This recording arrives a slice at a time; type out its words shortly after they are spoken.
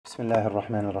بسم الله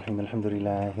الرحمن الرحيم الحمد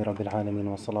لله رب العالمين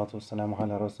والصلاة والسلام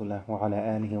على رسول الله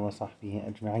وعلى آله وصحبه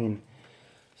أجمعين.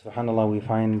 SubhanAllah, we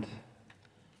find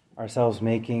ourselves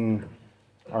making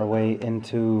our way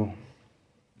into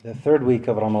the third week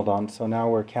of Ramadan. So now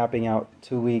we're capping out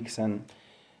 2 weeks and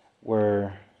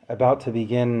we're about to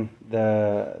begin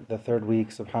the third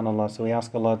week, SubhanAllah. So we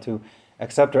ask Allah to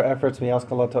accept our efforts, we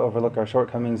ask Allah to overlook our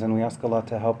shortcomings, and we ask Allah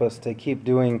to help us to keep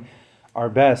doing our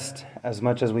best as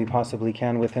much as we possibly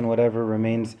can within whatever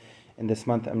remains in this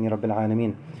month. Ameen Rabbil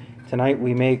Alameen. Tonight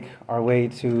we make our way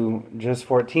to Juz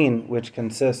 14, which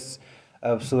consists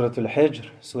of Surah Al-Hijr,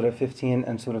 Surah 15,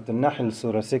 and Surah Al-Nahl,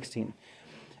 Surah 16.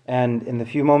 And in the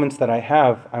few moments that I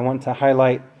have, I want to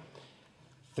highlight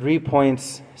 3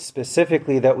 points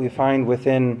specifically that we find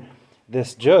within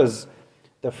this Juz.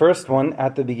 The first one,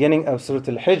 at the beginning of Surah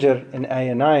Al-Hijr, in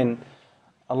Ayah 9,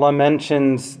 Allah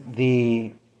mentions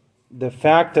the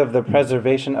fact of the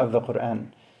preservation of the Quran.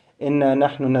 Inna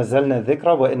nahnu nazzalna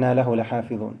dhikra wa inna lahu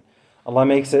lahafidhun. Allah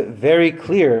makes it very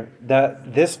clear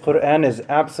that this Quran is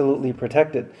absolutely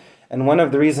protected. And one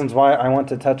of the reasons why I want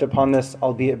to touch upon this,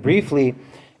 albeit briefly,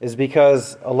 is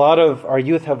because a lot of our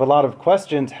youth have a lot of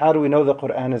questions. How do we know the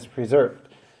Quran is preserved?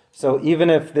 So even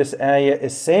if this ayah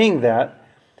is saying that,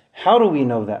 how do we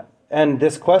know that? And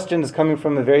this question is coming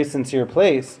from a very sincere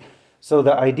place. So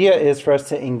the idea is for us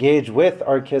to engage with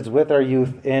our kids, with our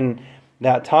youth in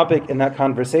that topic, in that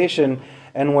conversation.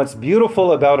 And what's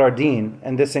beautiful about our deen,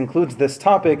 and this includes this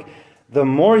topic, the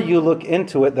more you look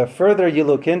into it, the further you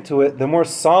look into it, the more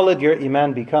solid your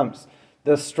iman becomes.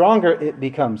 The stronger it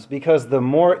becomes, because the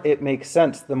more it makes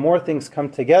sense, the more things come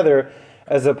together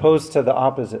as opposed to the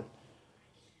opposite.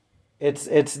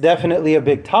 It's definitely a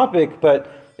big topic,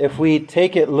 but if we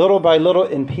take it little by little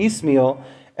in piecemeal,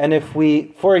 and if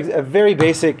we, for a very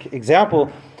basic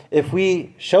example, if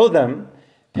we show them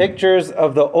pictures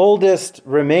of the oldest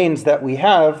remains that we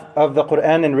have of the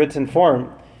Quran in written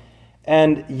form,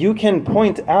 and you can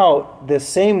point out the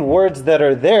same words that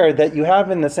are there that you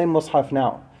have in the same mushaf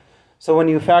now. So when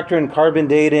you factor in carbon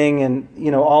dating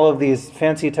and all of these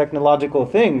fancy technological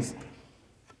things,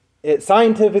 it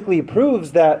scientifically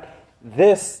proves that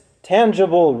this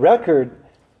tangible record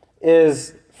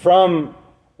is from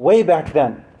way back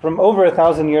then, from over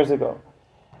 1,000 years ago.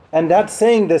 And that's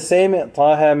saying the same,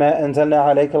 طَاهَ مَا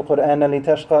أَنزَلْنَا عَلَيْكَ الْقُرْآنَ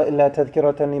لِتَشْقَى إِلَّا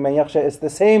تَذْكِرَةً لِمَنْ يَخْشَى. It's the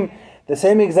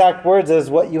same exact words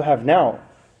as what you have now.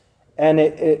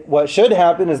 And what should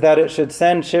happen is that it should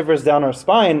send shivers down our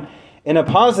spine in a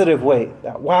positive way.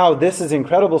 That, wow, this is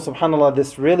incredible, subhanAllah,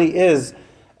 this really is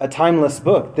a timeless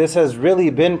book. This has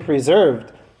really been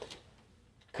preserved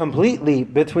completely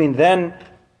between then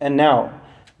and now.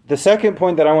 The second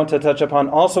point that I want to touch upon,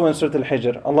 also in Surah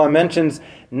Al-Hijr, Allah mentions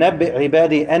نَبِّئْ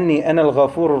عِبَادِي أَنِّي أَنَا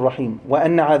الْغَفُورُ الرَّحِيمُ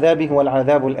وَأَنَّ عَذَابِي هُوَ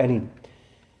الْعَذَابُ الْأَلِيمُ.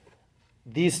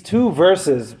 These two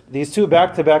verses, these two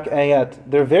back-to-back ayat,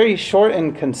 they're very short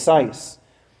and concise,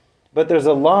 but there's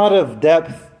a lot of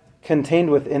depth contained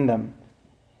within them,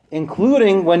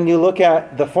 including when you look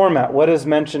at the format, what is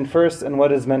mentioned first and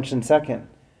what is mentioned second.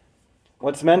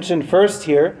 What's mentioned first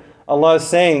here, Allah is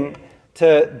saying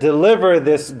to deliver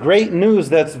this great news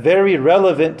that's very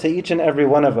relevant to each and every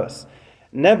one of us.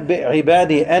 نَبِّئْ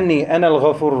عِبَادِي أَنِّي أَنَا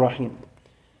الْغَفُورُ الرَّحِيمُ.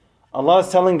 Allah is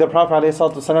telling the Prophet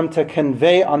ﷺ to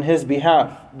convey on his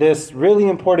behalf this really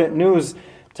important news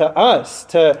to us,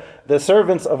 to the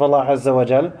servants of Allah Azza wa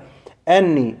Jal.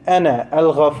 أَنِّي أَنَا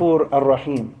الْغَفُورُ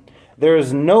الرَّحِيمُ. There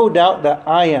is no doubt that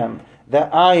I am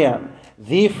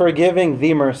the forgiving,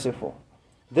 the merciful.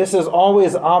 This is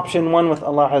always option one with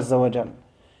Allah Azza wa Jal.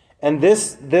 And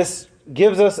this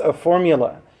gives us a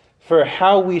formula for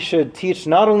how we should teach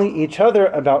not only each other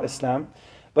about Islam,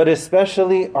 but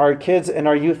especially our kids and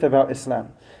our youth about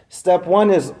Islam. Step one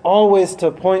is always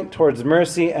to point towards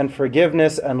mercy and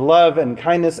forgiveness and love and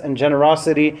kindness and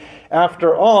generosity.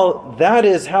 After all, that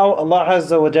is how Allah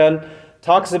Azza wa Jal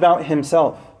talks about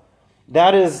Himself.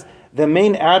 That is the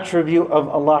main attribute of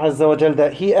Allah Azza wa Jal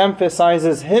that He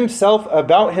emphasizes Himself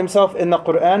about Himself in the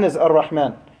Quran is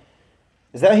Ar-Rahman.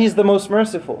 Is that He's the most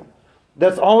merciful.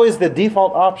 That's always the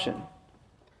default option.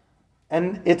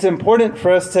 And it's important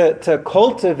for us to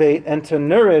cultivate and to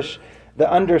nourish the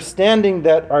understanding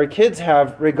that our kids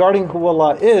have regarding who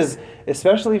Allah is,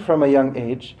 especially from a young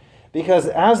age. Because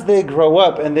as they grow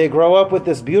up, and they grow up with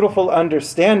this beautiful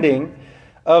understanding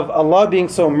of Allah being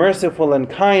so merciful and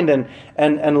kind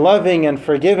and loving and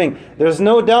forgiving, there's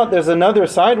no doubt there's another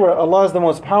side where Allah is the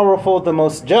most powerful, the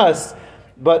most just.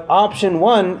 But option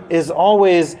one is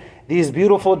always these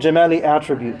beautiful Jamali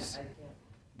attributes.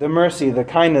 The mercy, the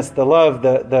kindness, the love,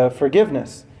 the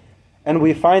forgiveness. And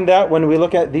we find that when we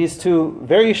look at these two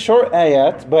very short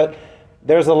ayat, but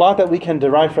There's a lot that we can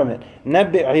derive from it.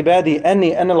 نَبِّئْ عِبَادِي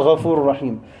أَنِّي أَنَا الْغَفُورُ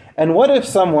الرَّحِيمُ. And what if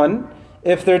someone,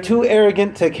 if they're too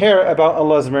arrogant to care about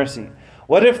Allah's mercy?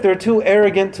 What if they're too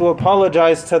arrogant to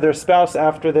apologize to their spouse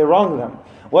after they wrong them?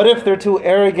 What if they're too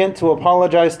arrogant to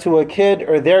apologize to a kid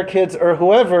or their kids or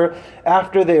whoever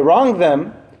after they wrong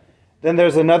them? Then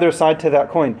there's another side to that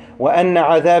coin. وَأَنَّ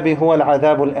عَذَابِي هُوَ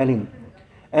الْعَذَابُ الْأَلِيمُ.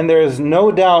 And there is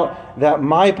no doubt that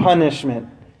my punishment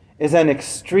is an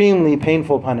extremely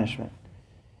painful punishment.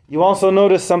 You also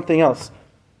notice something else.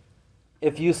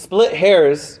 If you split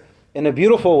hairs in a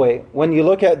beautiful way, when you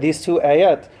look at these two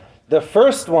ayat, the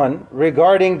first one,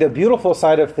 regarding the beautiful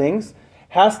side of things,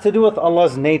 has to do with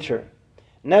Allah's nature.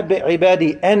 نَبِّئْ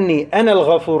عِبَادِي أَنِّي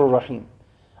أَنَا الْغَفُورُ الرَّحِيمُ.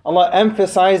 Allah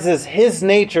emphasizes His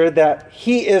nature, that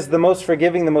He is the most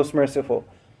forgiving, the most merciful.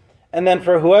 And then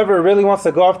for whoever really wants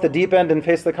to go off the deep end and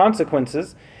face the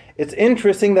consequences, it's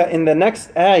interesting that in the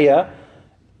next ayah,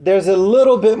 there's a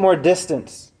little bit more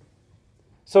distance.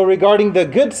 So regarding the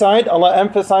good side, Allah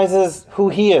emphasizes who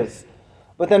He is.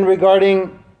 But then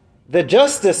regarding the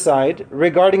justice side,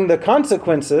 regarding the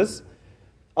consequences,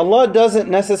 Allah doesn't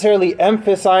necessarily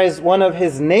emphasize one of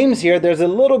His names here. There's a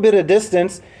little bit of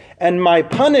distance, and my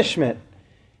punishment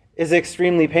is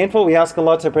extremely painful. We ask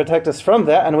Allah to protect us from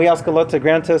that, and we ask Allah to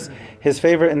grant us His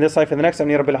favor in this life and the next.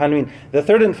 Ameen Rabbil Alameen. The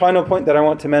third and final point that I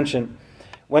want to mention,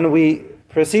 when we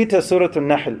proceed to Surah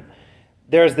An-Nahl,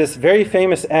 there's this very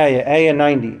famous ayah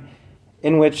 90,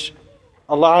 in which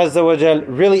Allah Azza wa Jal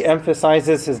really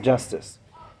emphasizes His justice.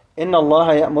 إِنَّ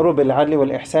اللَّهَ يَأْمُرُ بِالْعَدْلِ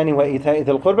وَالْإِحْسَانِ وَإِيتَاءِ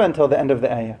ذِي الْقُرْبَى, until the end of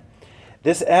the ayah.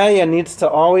 This ayah needs to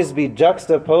always be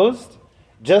juxtaposed,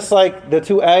 just like the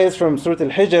two ayahs from Surah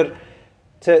Al-Hijr,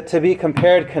 to be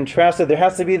compared, contrasted. There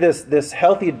has to be this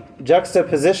healthy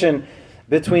juxtaposition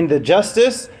between the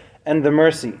justice and the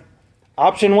mercy.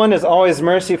 Option one is always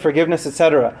mercy, forgiveness,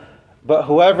 etc. But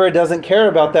whoever doesn't care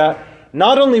about that,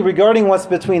 not only regarding what's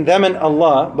between them and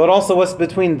Allah, but also what's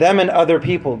between them and other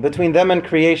people, between them and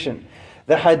creation.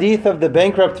 The hadith of the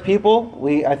bankrupt people,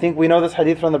 I think we know this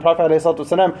hadith from the Prophet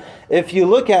ﷺ. If you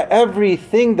look at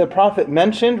everything the Prophet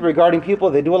mentioned regarding people,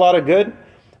 they do a lot of good,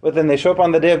 but then they show up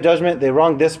on the Day of Judgment, they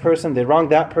wronged this person, they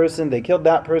wronged that person, they killed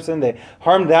that person, they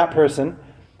harmed that person,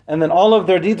 and then all of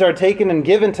their deeds are taken and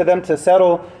given to them to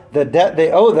settle the debt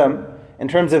they owe them in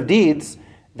terms of deeds.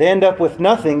 They end up with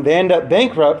nothing, they end up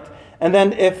bankrupt, and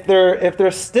then if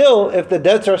the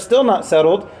debts are still not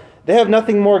settled, they have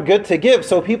nothing more good to give.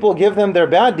 So people give them their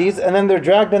bad deeds, and then they're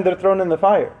dragged and they're thrown in the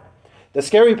fire. The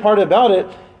scary part about it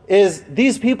is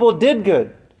these people did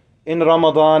good in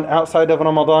Ramadan, outside of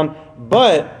Ramadan,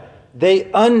 but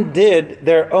they undid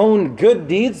their own good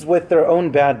deeds with their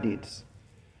own bad deeds.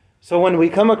 So when we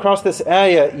come across this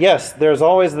ayah, yes, there's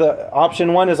always the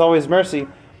option one is always mercy,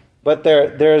 but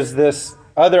there's this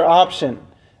other option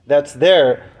that's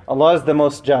there. Allah is the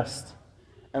most just.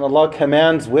 And Allah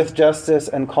commands with justice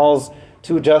and calls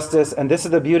to justice. And this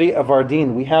is the beauty of our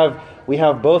deen. We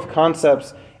have both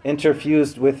concepts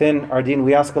interfused within our deen.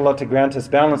 We ask Allah to grant us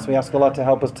balance. We ask Allah to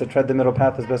help us to tread the middle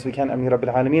path as best we can. Ameen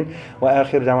Rabbil Alameen. Wa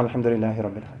akhir da'wan alhamdulillahi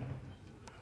Rabbil Alameen.